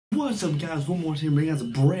What's up, guys? One more time, bringing us a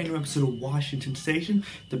brand new episode of Washington Station,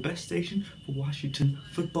 the best station for Washington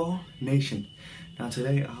football nation. Now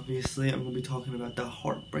today, obviously, I'm going to be talking about the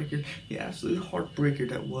heartbreaker, the absolute heartbreaker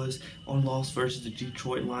that was on loss versus the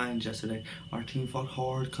Detroit Lions yesterday. Our team fought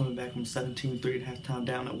hard, coming back from 17-3 at halftime,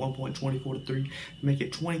 down at 1 point, 24-3, to make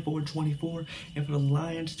it 24-24, and for the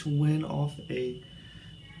Lions to win off a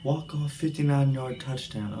walk-off 59-yard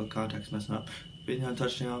touchdown. Oh, contact's messing up. 59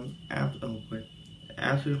 touchdown.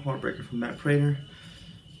 Absolute heartbreaker from Matt Prater.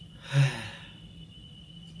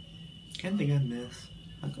 Can't think I miss.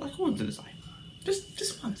 Like once in his life.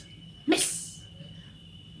 Just once. Miss.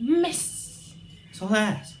 That's all I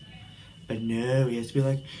ask. But no, he has to be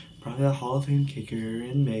like probably a Hall of Fame kicker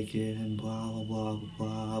and make it and blah blah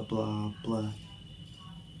blah blah blah blah.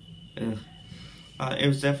 It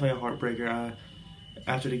was definitely a heartbreaker.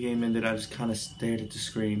 After the game ended, I just kind of stared at the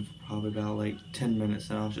screen for probably about like 10 minutes,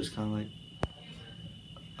 and I was just kind of like,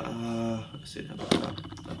 let's see,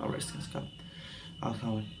 I'll race this cup. I was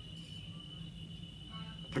kind of like,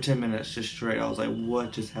 for 10 minutes just straight, I was like,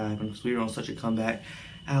 what just happened? Because we were on such a comeback.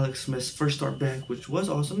 Alex Smith's first start back, which was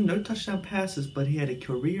awesome. No touchdown passes, but he had a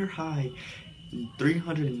career high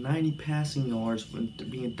 390 passing yards,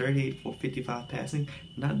 being 38 for 55 passing.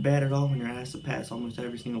 Not bad at all when you're asked to pass almost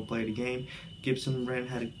every single play of the game. Gibson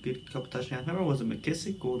had a good couple touchdowns. Remember, was it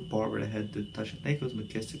McKissick or Barber that had the touchdown? I think it was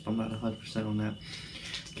McKissick, but I'm not 100% on that.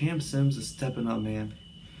 Cam Sims is stepping up, man.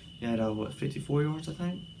 He had, 54 yards, I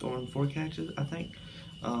think? Throwing 4 catches, I think.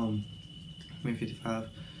 Maybe 55.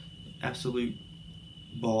 Absolute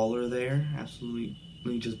baller there. Absolutely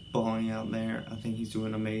just balling out there. I think he's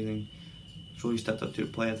doing amazing. He's really stepped up to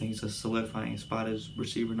the play. I think he's solidifying his spot as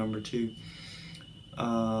receiver number 2.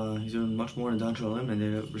 He's doing much more than Dontrell Inman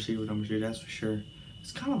did at receiver number 2, that's for sure.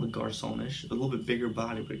 It's kind of a Garcon-ish, a little bit bigger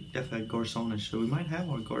body, but definitely Garcon-ish. So we might have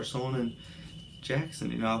our Garcon and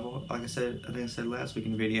Jackson, you know, like I said, I think I said last week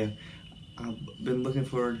in the video, I've been looking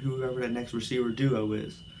for whoever that next receiver duo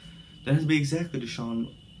is. That has to be exactly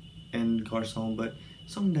Deshaun and Garcon, but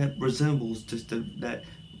something that resembles just that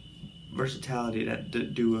versatility that the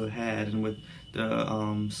duo had, and with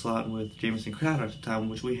the slot with Jamison Crowder at the time,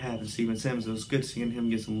 which we have, and Steven Sims. It was good seeing him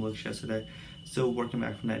get some looks yesterday. Still working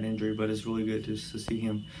back from that injury, but it's really good just to see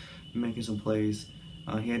him making some plays.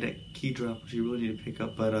 He had that key drop, which he really needed to pick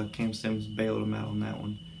up, but Cam Sims bailed him out on that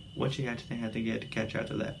one. What you had to think, I think he had to catch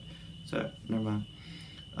after that. So, never mind.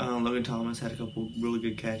 Logan Thomas had a couple really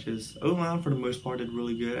good catches. O-line, for the most part, did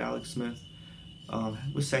really good. Alex Smith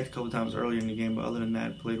was sacked a couple times earlier in the game, but other than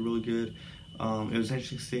that, played really good. It was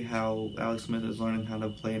interesting to see how Alex Smith is learning how to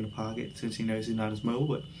play in the pocket, since he knows he's not as mobile,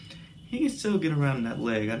 but he can still get around in that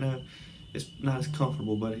leg. I know it's not as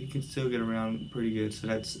comfortable, but he can still get around pretty good, so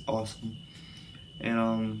that's awesome.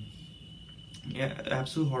 And, yeah,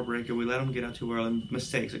 absolute heartbreaker. We let him get out too early.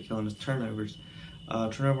 Mistakes are killing us. Turnovers.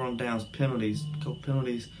 Turnover on downs, penalties. A couple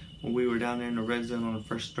penalties when we were down there in the red zone on the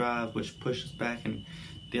first drive, which pushed us back, and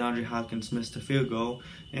DeAndre Hopkins missed a field goal.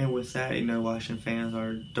 And with that, you know, Washington fans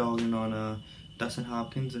are dogging on Dustin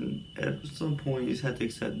Hopkins, and at some point you just have to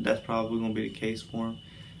accept that's probably going to be the case for him.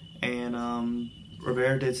 And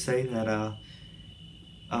Rivera did say that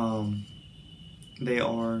they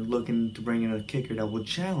are looking to bring in a kicker that will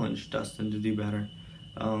challenge Dustin to do better.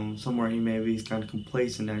 Somewhere he maybe he's kind of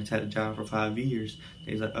complacent that he's had a job for 5 years.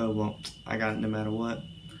 He's like, oh, well, I got it no matter what.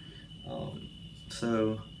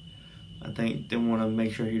 So I think they want to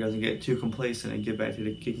make sure he doesn't get too complacent and get back to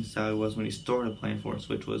the kicking style he was when he started playing for us,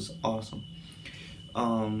 which was awesome.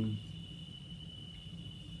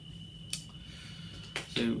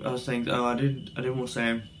 So I was saying, I did want to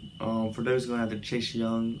say, for those going after Chase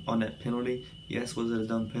Young on that penalty, yes, was it a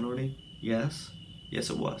dumb penalty? Yes.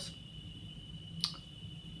 Yes, it was.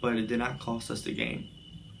 But it did not cost us the game.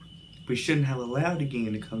 We shouldn't have allowed the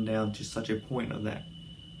game to come down to such a point of that.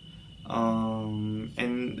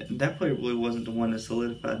 And that play really wasn't the one that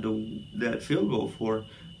solidified that field goal for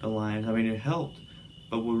the Lions. I mean, it helped,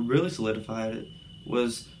 but what really solidified it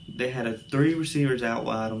was they had 3 receivers out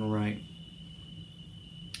wide on the right.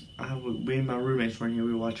 Me and my roommates were in here,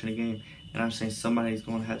 we were watching the game, and I was saying somebody's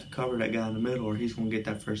going to have to cover that guy in the middle, or he's going to get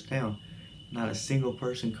that first down. Not a single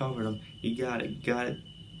person covered him. He got it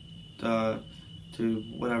to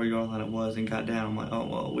whatever yard line it was and got down. I'm like, oh,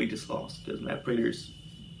 well, we just lost, because Matt Prater's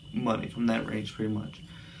money from that range, pretty much.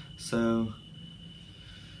 So,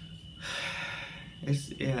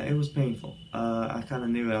 it was painful. I kind of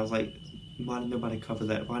knew it. I was like, why did nobody cover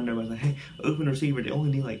that? Why did nobody like, hey, open receiver, they only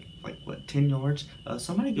need like what, 10 yards?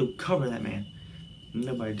 Somebody go cover that man.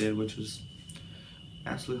 Nobody did, which was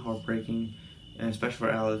absolutely heartbreaking. And especially for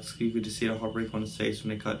Alex, you could just see the heartbreak on his face when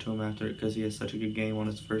they cut to him after it, because he had such a good game on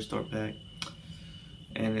his first start back.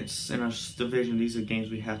 and it's in our division. These are games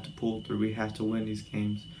we have to pull through. We have to win these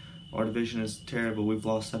games. Our division is terrible. We've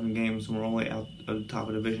lost 7 games and we're only out at the top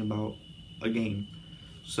of the division about a game.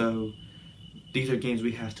 So these are games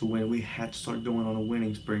we have to win. We have to start going on a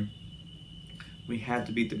winning spree. We have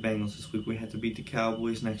to beat the Bengals this week. We have to beat the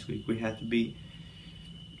Cowboys next week. We have to beat.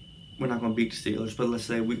 We're not going to beat the Steelers, but let's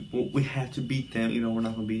say we have to beat them. You know, we're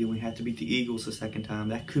not going to beat them. We have to beat the Eagles the second time.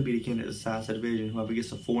 That could be the game that decides the division. Whoever gets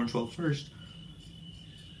the 4-12 first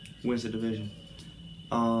wins the division.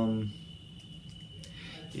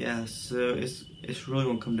 Yeah, so it's really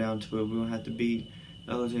going to come down to it. We're going to have to beat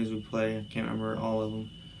the other teams we play. I can't remember all of them.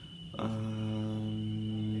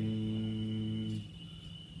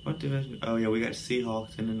 What division? Oh yeah, we got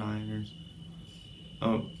Seahawks and the Niners.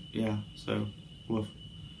 Oh yeah, so woof.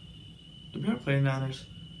 Did we ever play the Niners?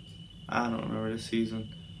 I don't remember this season.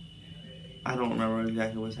 I don't remember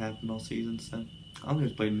exactly what's happened all season, so I don't think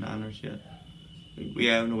we've played the Niners yet. We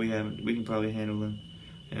haven't. We can probably handle them.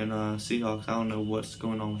 And Seahawks, I don't know what's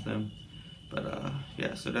going on with them. But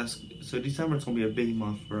yeah, so December's gonna be a big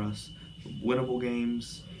month for us. Winnable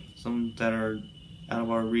games, some that are out of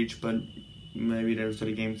our reach, but maybe there's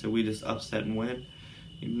the games that we just upset and win.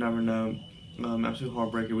 You never know. Absolute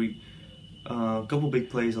heartbreaker. A couple big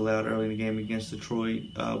plays allowed early in the game against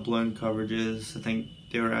Detroit. Blown coverages. I think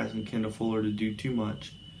they were asking Kendall Fuller to do too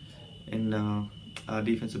much in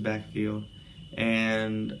defensive backfield,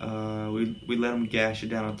 and we let them gash it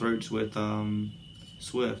down our throats with DeAndre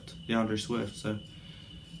Swift. So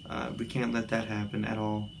we can't let that happen at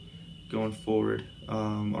all going forward.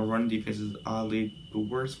 Our run defense is oddly the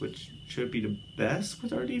worst, which should be the best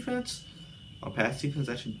with our defense. Our pass defense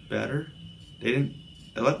is actually better. A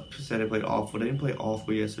lot of people said they played awful. They didn't play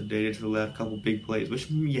awful yesterday. They just allowed a couple big plays,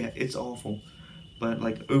 which, yeah, it's awful. But,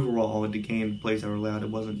 like, overall, in the game, plays that were allowed, it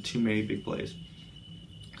wasn't too many big plays.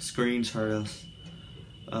 Screens hurt us.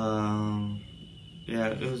 Yeah,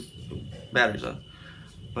 it was batteries up.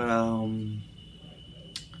 But,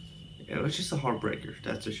 it was just a heartbreaker,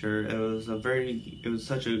 that's for sure. It was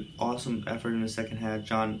such an awesome effort in the second half.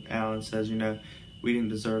 John Allen says, you know, we didn't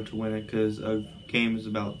deserve to win it because a game is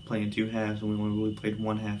about playing 2 halves, and we only really played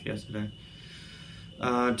 1 half yesterday.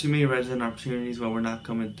 Too many red zone opportunities while we're not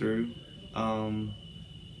coming through. Time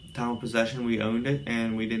of possession, we owned it,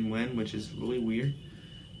 and we didn't win, which is really weird.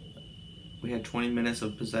 We had 20 minutes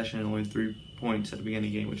of possession and only 3 points at the beginning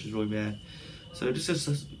of the game, which is really bad. So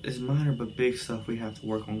it's minor but big stuff we have to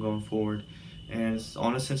work on going forward. And it's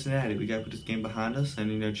on to Cincinnati. We got to put this game behind us. And,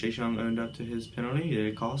 you know, Chase Young owned up to his penalty.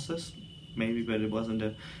 It cost us, maybe, but it wasn't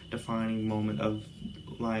the defining moment of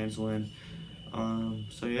Lions win.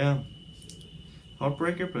 So, yeah,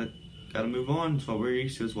 heartbreaker, but got to move on. It's what we're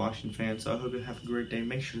used to as Washington fans. So I hope you have a great day.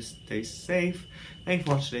 Make sure to stay safe. Thanks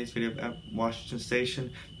for watching today's video at Washington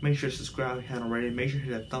Station. Make sure to subscribe if you haven't already. Make sure to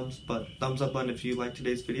hit that thumbs up button if you like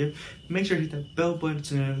today's video. Make sure to hit that bell button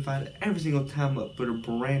to be notified every single time I put a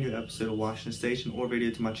brand new episode of Washington Station or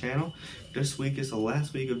video to my channel. This week is the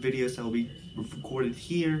last week of videos that will be recorded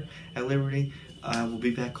here at Liberty. We'll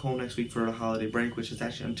be back home next week for the holiday break, which is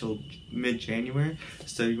actually until mid-January.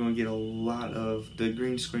 So you're going to get a lot of the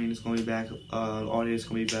green screen is going to be back. The audio is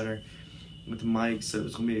going to be better with the mic, so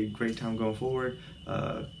it's going to be a great time going forward.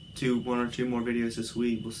 1 or 2 more videos this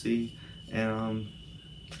week, we'll see. And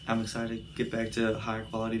I'm excited to get back to higher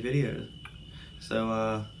quality videos.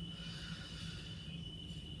 So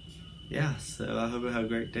yeah, so I hope you have a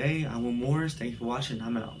great day. I'm Will Morris. Thank you for watching.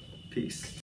 I'm out. Peace.